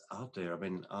guys out there, I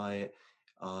mean, I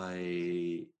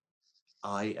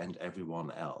and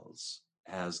everyone else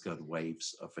has got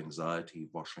waves of anxiety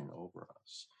washing over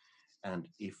us. And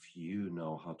if you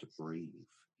know how to breathe,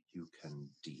 you can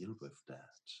deal with that.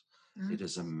 It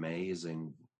is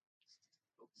amazing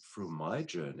through my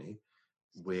journey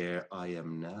where I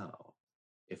am now.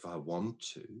 If I want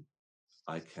to,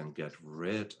 I can get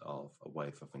rid of a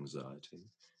wave of anxiety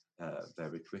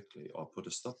very quickly, or put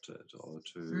a stop to it, or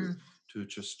to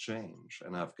just change.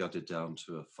 And I've got it down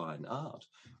to a fine art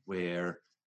where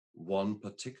one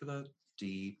particular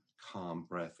deep, calm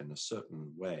breath in a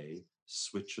certain way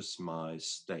switches my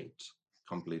state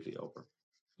completely over.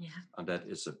 And that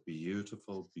is a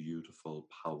beautiful, beautiful,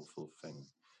 powerful thing.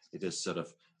 It is sort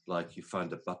of like you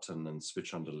find a button and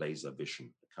switch on the laser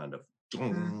vision, kind of,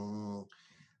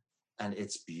 and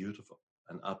it's beautiful,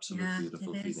 an absolute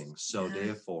beautiful feeling. So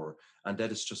therefore, and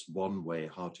that is just one way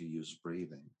how to use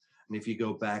breathing. And if you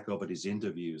go back over these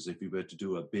interviews, if you were to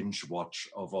do a binge watch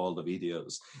of all the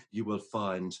videos, you will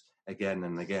find again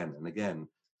and again and again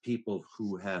people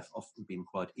who have often been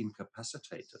quite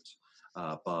incapacitated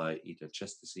by either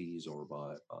chest disease or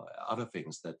by other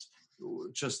things, that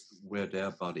just where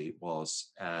their body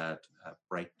was at a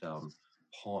breakdown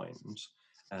point.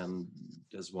 And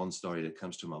there's one story that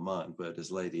comes to my mind where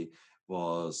this lady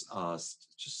was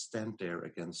asked, just stand there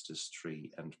against this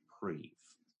tree and breathe.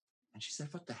 And she said,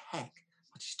 what the heck?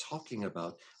 What are you talking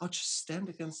about? Oh, just stand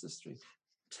against this tree.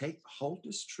 Hold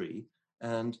this tree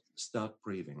and start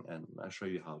breathing. And I'll show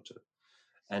you how to.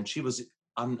 And she was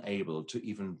unable to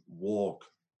even walk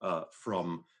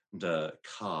from the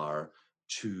car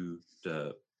to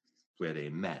where they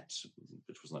met,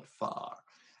 which was not far.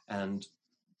 And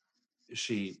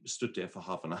she stood there for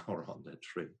half an hour on that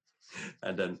tree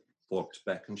and then walked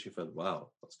back, and she felt, wow,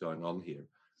 what's going on here?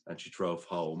 And she drove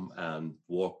home and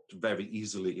walked very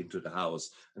easily into the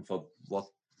house and thought, what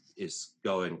is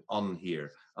going on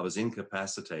here? I was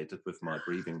incapacitated with my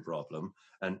breathing problem,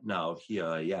 and now here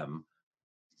I am.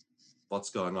 What's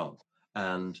going on?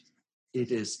 And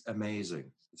it is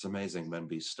amazing. It's amazing when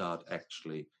we start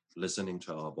actually listening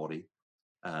to our body.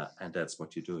 And that's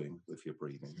what you're doing with your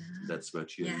breathing. That's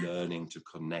what you're learning to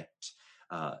connect.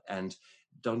 And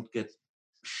don't get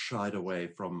shied away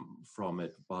from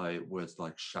it by words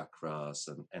like chakras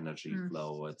and energy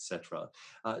flow, etc.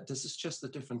 This is just a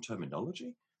different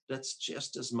terminology. That's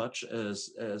just as much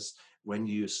as when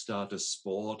you start a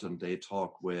sport and they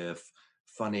talk with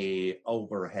funny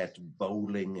overhead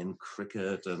bowling and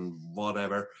cricket and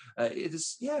whatever. It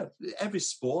is, every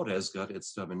sport has got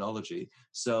its terminology.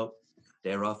 So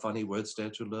there are funny words there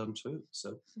to learn too.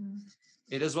 So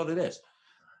it is what it is.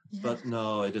 Yeah. But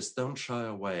no, it is, don't shy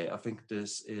away. I think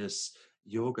this is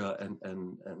yoga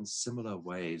and similar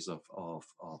ways of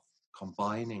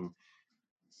combining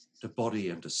the body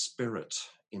and the spirit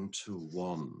into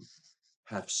one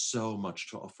have so much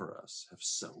to offer us, have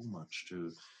so much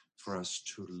for us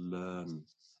to learn.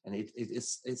 And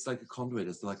it's like a conduit,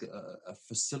 it's like a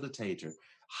facilitator,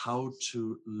 how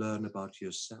to learn about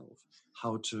yourself,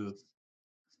 how to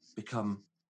become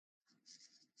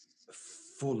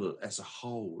full as a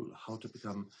whole, how to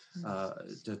become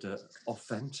the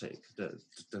authentic,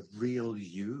 the real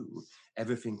you.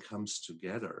 Everything comes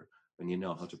together when you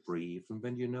know how to breathe and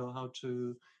when you know how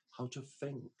to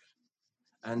think.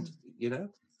 And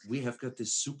we have got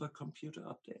this supercomputer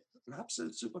up there, an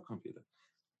absolute supercomputer,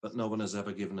 but no one has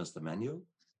ever given us the manual.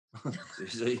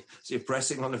 So you're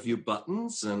pressing on a few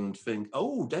buttons and think,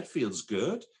 oh, that feels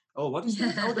good. Oh, what is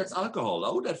that? Oh, that's alcohol.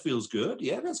 Oh, that feels good.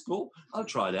 Yeah, that's cool. I'll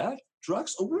try that.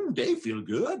 Drugs. Oh, they feel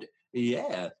good.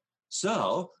 Yeah.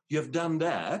 So you've done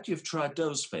that. You've tried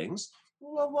those things.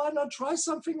 Well, why not try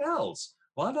something else?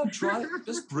 Why not try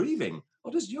just breathing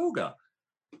or just yoga?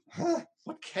 Huh?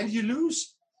 What can you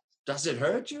lose? Does it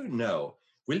hurt you? No.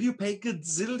 Will you pay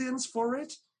gazillions for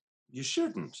it? You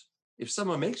shouldn't. If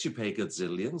someone makes you pay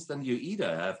gazillions, then you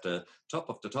either have the top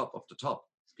of the top of the top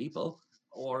people,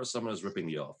 or someone is ripping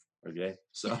you off. Okay,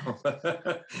 so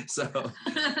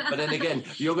but then again,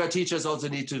 yoga teachers also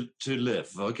need to live.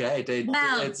 Okay,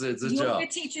 it's a job. Yoga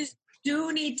teachers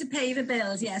do need to pay the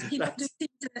bills. Yes, people do.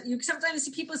 Sometimes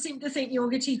people seem to think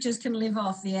yoga teachers can live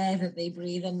off the air that they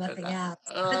breathe and nothing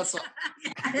else.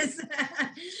 Yes.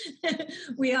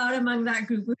 We are among that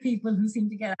group of people who seem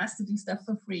to get asked to do stuff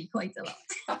for free quite a lot.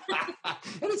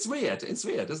 And it's weird. It's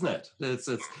weird, isn't it? It's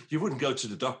you wouldn't go to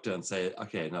the doctor and say,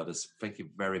 "Okay, no, thank you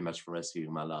very much for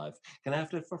rescuing my life. Can I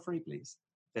have it for free, please?"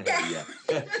 Yeah.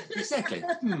 Exactly.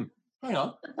 Hang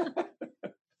on.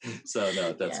 So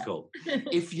no, that's cool.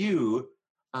 If you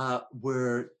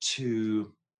were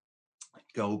to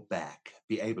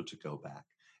be able to go back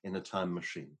in a time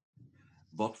machine,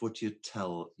 what would you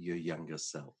tell your younger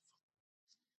self?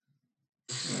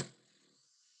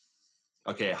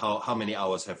 Okay, how many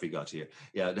hours have we got here?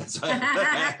 Yeah, that's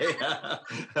right. Yeah.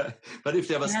 But if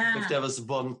there was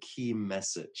one key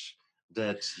message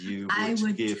that you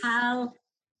would give,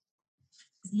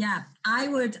 I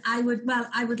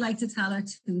would like to tell her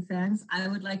two things. I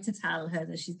would like to tell her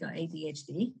that she's got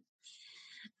ADHD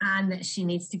and that she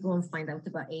needs to go and find out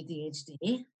about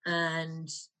ADHD and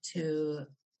to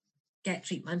get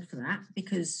treatment for that,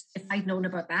 because if I'd known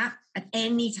about that at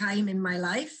any time in my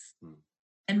life,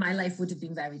 and my life would have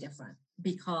been very different,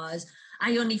 because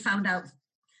I only found out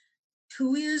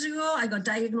 2 years ago. I got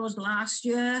diagnosed last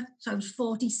year. So I was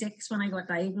 46 when I got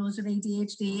diagnosed with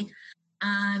ADHD.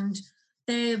 And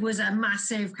there was a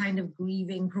massive kind of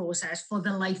grieving process for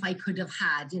the life I could have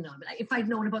had. You know, like if I'd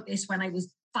known about this when I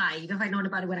was 5, if I'd known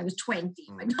about it when I was 20, if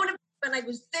I'd known about it when I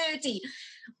was 30,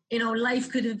 you know, life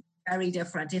could have been very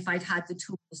different if I'd had the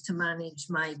tools to manage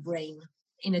my brain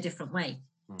in a different way.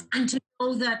 And to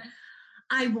know that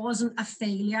I wasn't a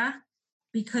failure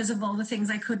because of all the things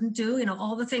I couldn't do, you know,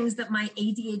 all the things that my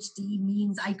ADHD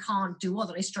means I can't do or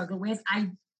that I struggle with. I've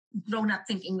grown up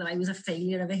thinking that I was a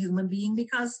failure of a human being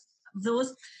because of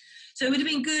those. So it would have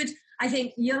been good. I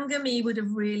think younger me would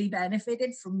have really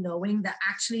benefited from knowing that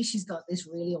actually she's got this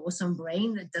really awesome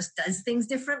brain that just does things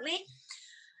differently.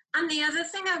 And the other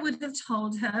thing I would have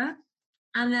told her,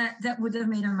 and that would have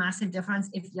made a massive difference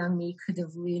if young me could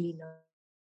have really known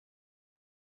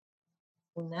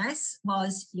this,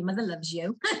 was your mother loves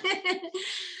you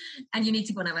and you need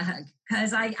to go and have a hug.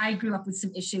 Because I grew up with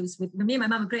some issues with me and my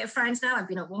mum are great friends now. I've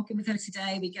been out walking with her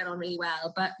today. We get on really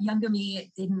well. But younger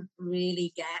me didn't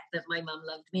really get that my mum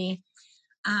loved me.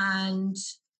 And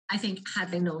I think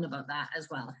had I known about that as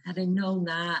well, had I known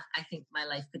that, I think my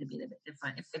life could have been a bit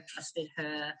different if I trusted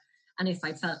her and if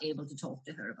I felt able to talk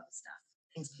to her about stuff.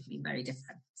 Things could have been very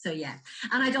different. So yeah.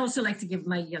 And I'd also like to give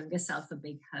my younger self a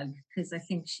big hug because I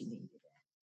think she needed it.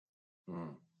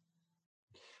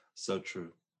 So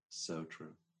true. So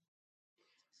true.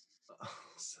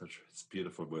 So true. It's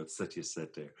beautiful words that you said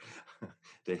there.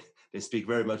 They speak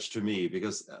very much to me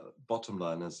because bottom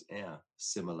line is,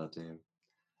 similar there.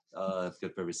 I've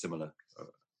got very similar,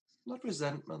 not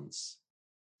resentments,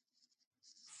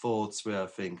 thoughts where I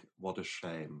think, what a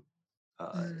shame.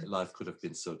 Life could have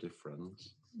been so different.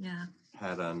 Yeah.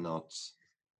 Had I not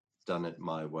done it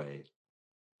my way.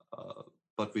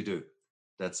 But we do.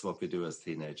 That's what we do as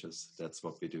teenagers. That's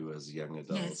what we do as young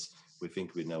adults. Yes. We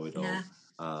think we know it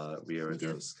all. We are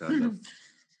those kind of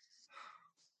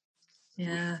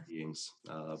beings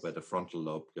where the frontal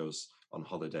lobe goes on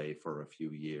holiday for a few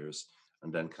years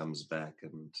and then comes back.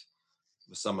 And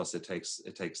for some of us, it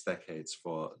takes decades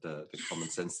for the common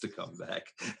sense to come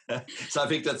back. So I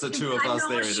think that's the two of us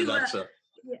there in a nutshell.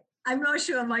 Yeah. I'm not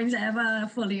sure mine's ever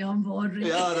fully on board. Really.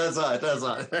 Yeah, that's right.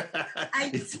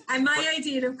 My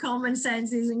idea of common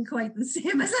sense isn't quite the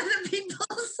same as other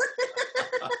people's.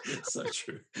 So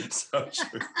true.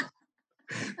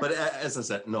 But as I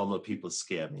said, normal people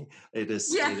scare me. It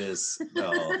is.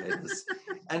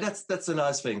 And that's a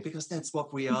nice thing because that's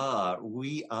what we are.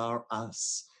 We are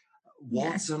us,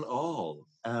 warts and all.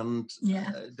 And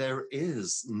there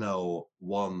is no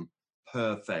one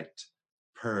perfect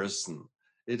person.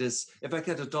 It is, if I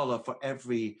get $1 for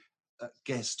every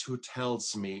guest who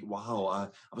tells me, wow,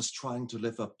 I was trying to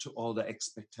live up to all the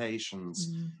expectations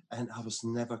and I was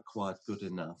never quite good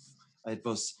enough.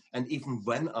 And even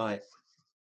when I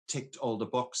ticked all the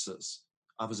boxes,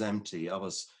 I was empty, I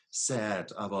was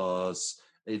sad,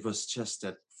 it was just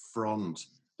that front,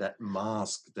 that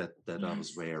mask that I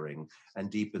was wearing. And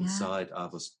deep inside, I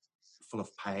was full of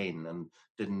pain and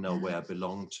didn't know where I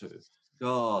belonged to.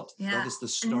 God, that is the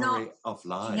story of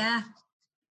life. Yeah.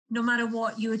 No matter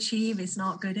what you achieve, it's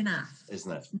not good enough.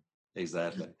 Isn't it?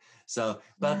 Exactly. So,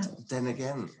 but then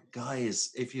again, guys,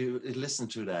 if you listen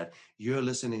to that, you're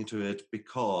listening to it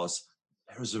because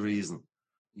there's a reason.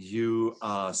 You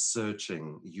are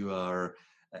searching. You are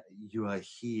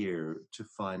here to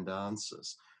find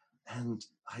answers. And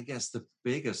I guess the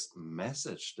biggest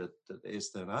message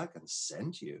that I can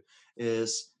send you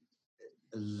is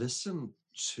listen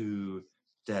to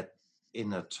that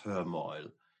inner turmoil,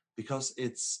 because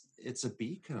it's a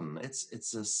beacon,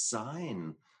 it's a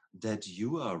sign that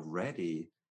you are ready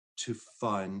to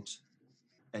find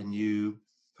a new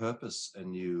purpose, a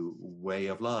new way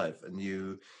of life, a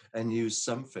new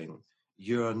something.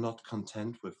 You're not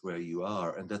content with where you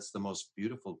are, and that's the most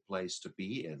beautiful place to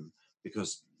be in,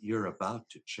 because you're about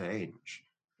to change,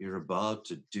 you're about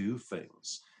to do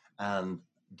things, and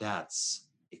that's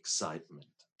excitement.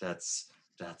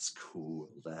 That's cool.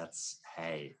 That's,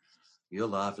 hey, your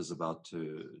life is about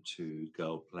to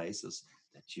go places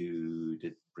that you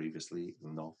did previously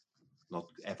not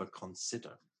ever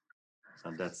consider.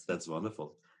 And that's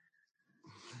wonderful.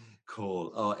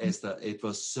 Cool. Oh, Esther, it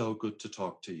was so good to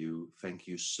talk to you. Thank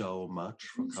you so much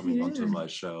for coming onto my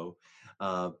show.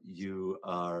 You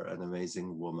are an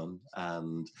amazing woman.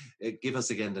 And give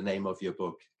us again the name of your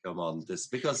book. Come on,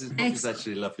 because this book is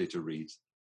actually lovely to read.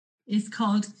 It's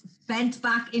called Bent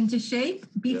Back into Shape,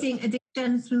 Beating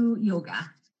Addiction Through Yoga.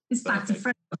 It's back to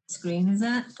front. screen, is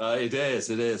it? It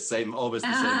is. Same, always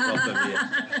the same problem here.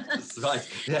 That's right.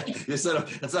 Yeah, you sort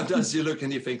of, and sometimes you look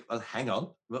and you think, well, hang on,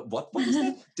 what was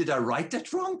that? Did I write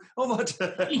that wrong? Or what?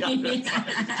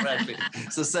 Exactly.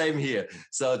 So same here.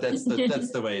 So that's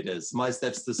the way it is. My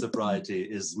steps to sobriety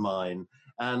is mine.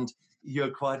 And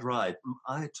you're quite right.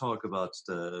 I talk about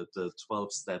the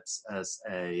 12 steps as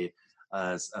a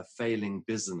failing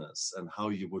business and how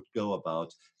you would go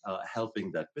about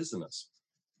helping that business,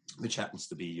 which happens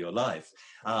to be your life.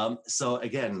 So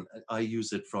again, I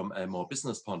use it from a more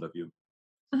business point of view.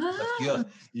 But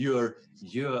your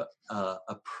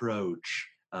approach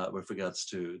with regards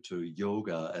to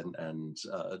yoga and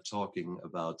talking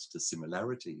about the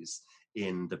similarities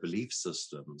in the belief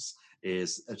systems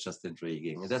is just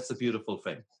intriguing. And that's a beautiful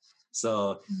thing.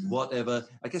 So whatever,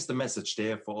 I guess the message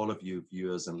there for all of you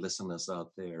viewers and listeners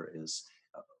out there is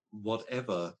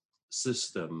whatever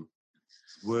system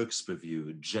works with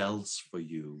you, gels for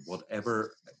you,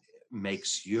 whatever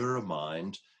makes your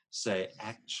mind say,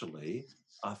 actually,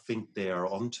 I think they are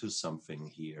onto something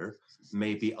here.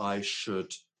 Maybe I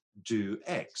should do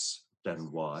X,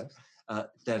 then Y.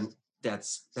 Then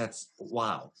that's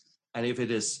wow. And if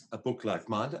it is a book like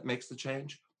mine that makes the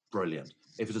change, brilliant.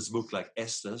 If it is a book like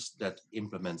Esther's that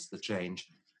implements the change,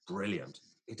 brilliant.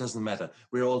 It doesn't matter.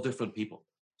 We're all different people.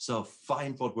 So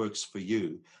find what works for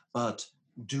you, but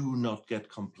do not get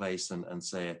complacent and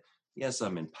say, yes,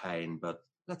 I'm in pain, but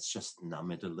let's just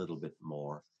numb it a little bit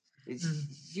more.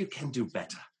 You can do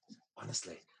better,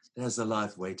 honestly. There's a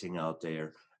life waiting out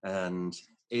there, and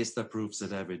Esther proves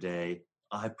it every day.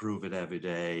 I prove it every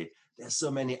day. There's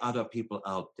so many other people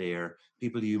out there,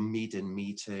 people you meet in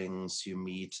meetings, you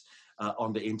meet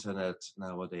on the internet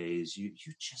nowadays. You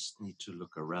just need to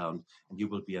look around, and you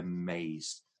will be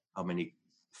amazed how many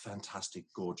fantastic,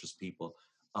 gorgeous people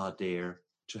are there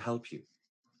to help you,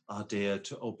 are there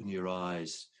to open your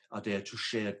eyes, are there to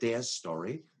share their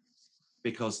story,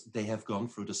 because they have gone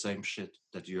through the same shit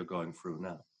that you're going through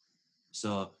now.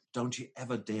 So don't you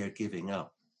ever dare giving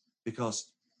up,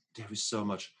 because there is so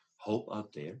much hope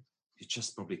out there. You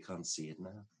just probably can't see it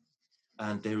now.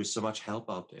 And there is so much help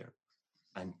out there,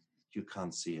 and you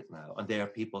can't see it now. And there are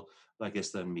people like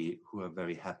Esther and me who are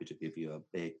very happy to give you a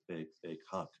big, big, big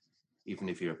hug, even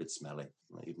if you're a bit smelly,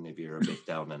 even if you're a bit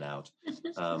down and out.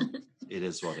 It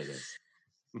is what it is.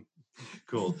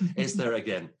 Cool. Esther,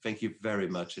 again, thank you very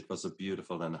much. It was a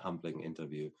beautiful and humbling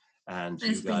interview. And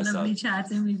it's been lovely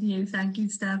chatting with you. Thank you,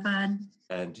 Stefan.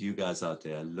 And you guys out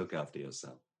there, look after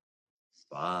yourself.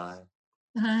 Bye.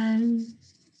 Bye.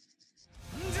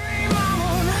 Dream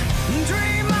on,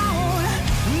 dream on.